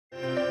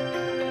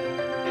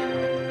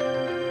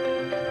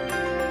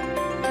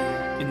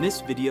In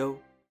this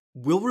video,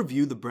 we'll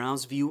review the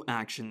Browse View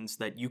actions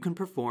that you can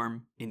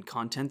perform in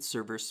Content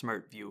Server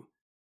Smart View.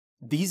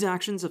 These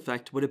actions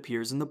affect what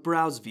appears in the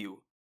Browse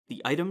View, the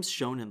items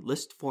shown in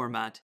list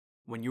format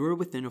when you are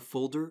within a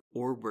folder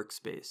or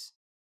workspace.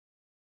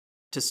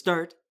 To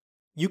start,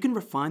 you can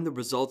refine the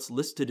results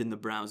listed in the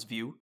Browse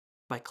View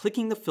by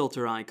clicking the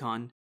filter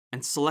icon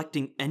and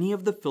selecting any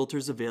of the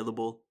filters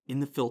available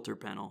in the filter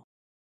panel.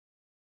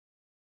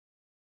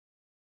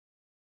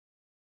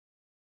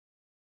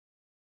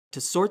 To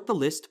sort the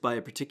list by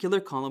a particular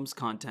column's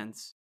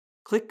contents,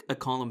 click a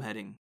column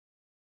heading.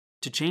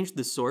 To change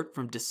the sort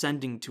from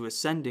descending to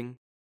ascending,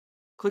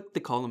 click the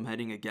column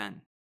heading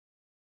again.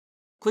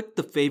 Click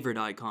the favorite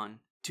icon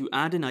to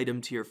add an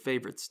item to your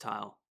favorites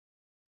tile.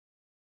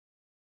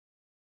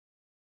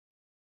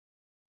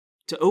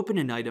 To open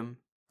an item,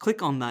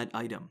 click on that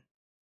item.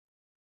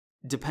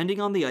 Depending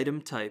on the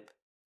item type,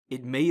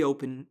 it may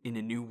open in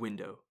a new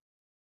window.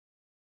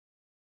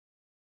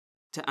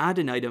 To add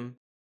an item,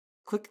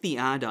 click the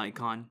Add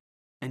icon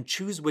and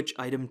choose which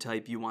item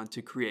type you want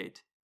to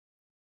create.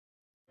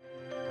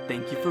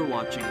 Thank you for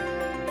watching.